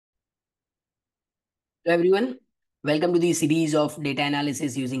Hello everyone, welcome to the series of data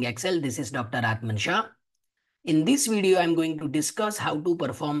analysis using Excel. This is Dr. Atman Shah. In this video, I'm going to discuss how to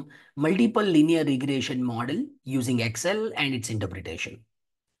perform multiple linear regression model using Excel and its interpretation.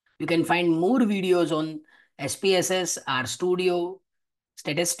 You can find more videos on SPSS, RStudio,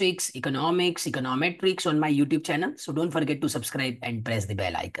 statistics, economics, econometrics on my YouTube channel. So don't forget to subscribe and press the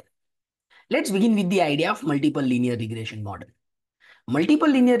bell icon. Let's begin with the idea of multiple linear regression model. Multiple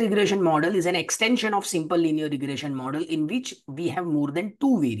linear regression model is an extension of simple linear regression model in which we have more than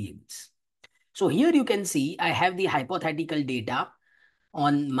two variables. So here you can see I have the hypothetical data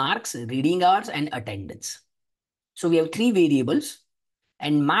on marks, reading hours, and attendance. So we have three variables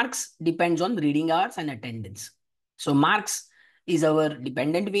and marks depends on reading hours and attendance. So marks is our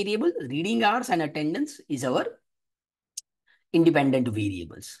dependent variable, reading hours and attendance is our independent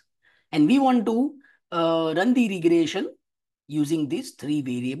variables. And we want to run the regression using these three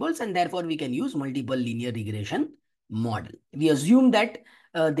variables, and therefore we can use multiple linear regression model. We assume that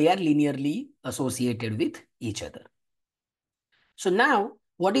they are linearly associated with each other. So now,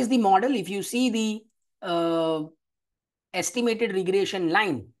 what is the model? If you see the estimated regression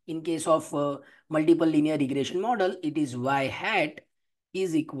line in case of multiple linear regression model, it is y hat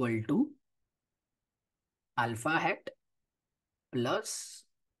is equal to alpha hat plus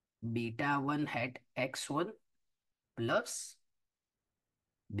beta 1 hat x1 plus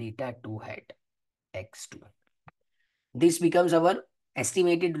beta 2 hat x2. This becomes our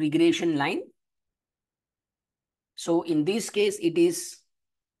estimated regression line. So in this case, it is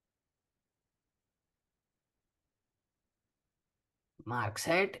marks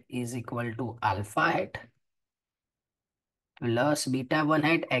hat is equal to alpha hat plus beta 1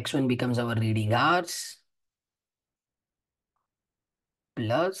 hat x1 becomes our reading hours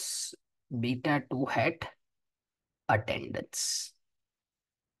plus beta 2 hat attendance.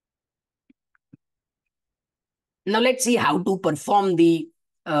 Now let's see how to perform the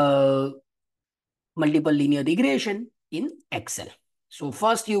multiple linear regression in Excel. So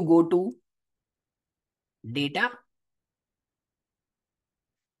first you go to data.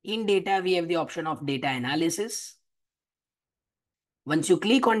 In data, we have the option of data analysis. Once you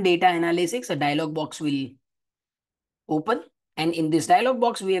click on data analysis, a dialog box will open. And in this dialog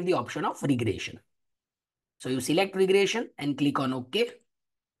box, we have the option of regression. So you select regression and click on OK.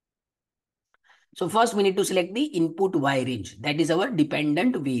 So first we need to select the input Y range. That is our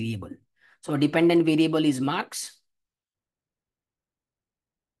dependent variable. So dependent variable is marks.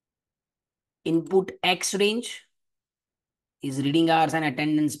 Input X range is reading hours and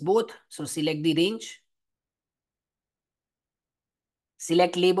attendance both. So select the range.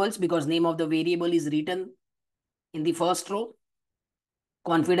 Select labels because name of the variable is written in the first row.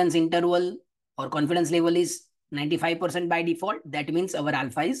 Confidence interval or confidence level is 95% by default. That means our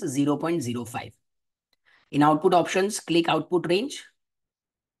alpha is 0.05. In output options, click output range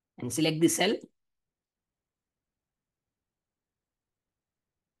and select the cell.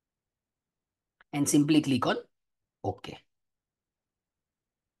 And simply click on OK.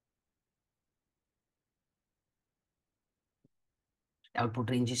 Output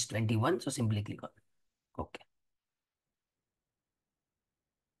range is 21. So simply click on OK.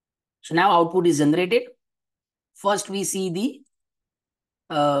 So now output is generated. First, we see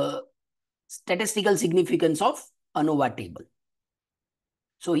the statistical significance of ANOVA table.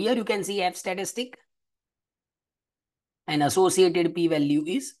 So here you can see F statistic and associated p-value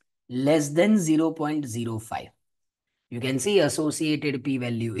is less than 0.05. You can see associated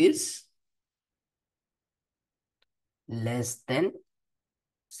p-value is less than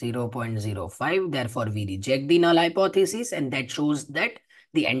 0.05. Therefore, we reject the null hypothesis, and that shows that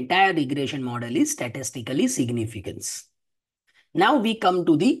the entire regression model is statistically significant. Now we come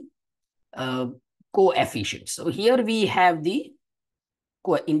to the coefficients. So here we have the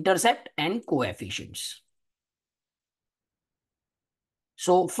intercept and coefficients.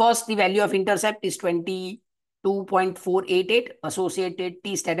 So first, the value of intercept is 22.488. Associated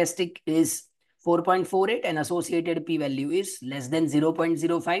t statistic is 4.48 and associated p-value is less than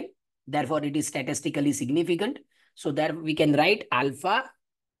 0.05. Therefore, it is statistically significant. So there we can write alpha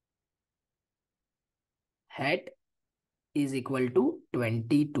hat is equal to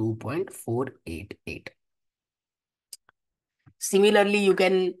 22.488. Similarly, you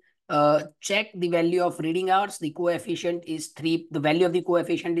can check the value of reading hours. The coefficient is 3. The value of the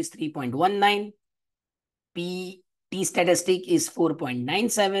coefficient is 3.19. T statistic is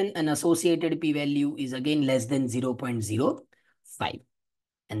 4.97 and associated p-value is again less than 0.05.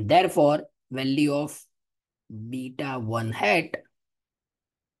 And therefore, value of beta 1 hat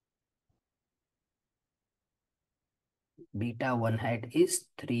beta 1 hat is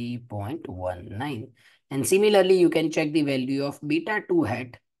 3.19. And similarly, you can check the value of beta 2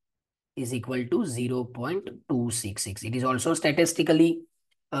 hat is equal to 0.266. It is also statistically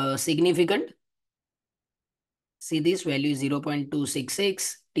significant. See, this value is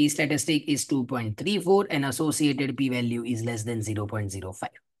 0.266. T statistic is 2.34 and associated p value is less than 0.05.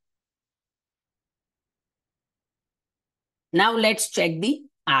 Now let's check the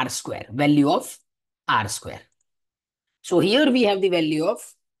R square, value of R square. So here we have the value of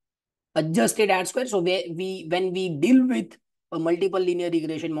adjusted R square. So when we deal with a multiple linear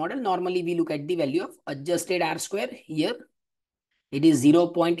regression model, normally we look at the value of adjusted R square. Here it is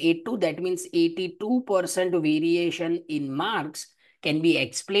 0.82. That means 82% variation in marks can be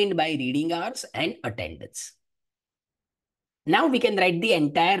explained by reading hours and attendance. Now we can write the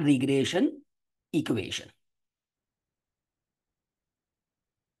entire regression equation.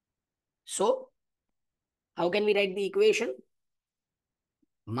 So how can we write the equation?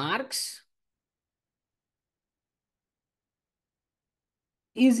 Marks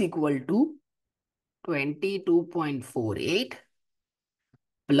is equal to 22.48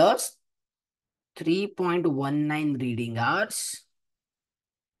 plus 3.19 reading hours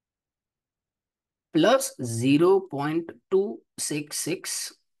plus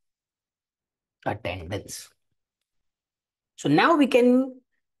 0.266 attendance. So now we can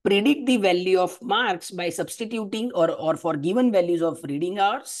predict the value of marks by substituting or for given values of reading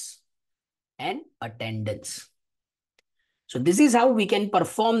hours and attendance. So this is how we can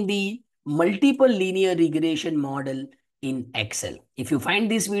perform the multiple linear regression model in Excel. If you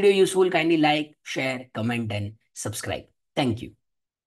find this video useful, kindly like, share, comment, and subscribe. Thank you.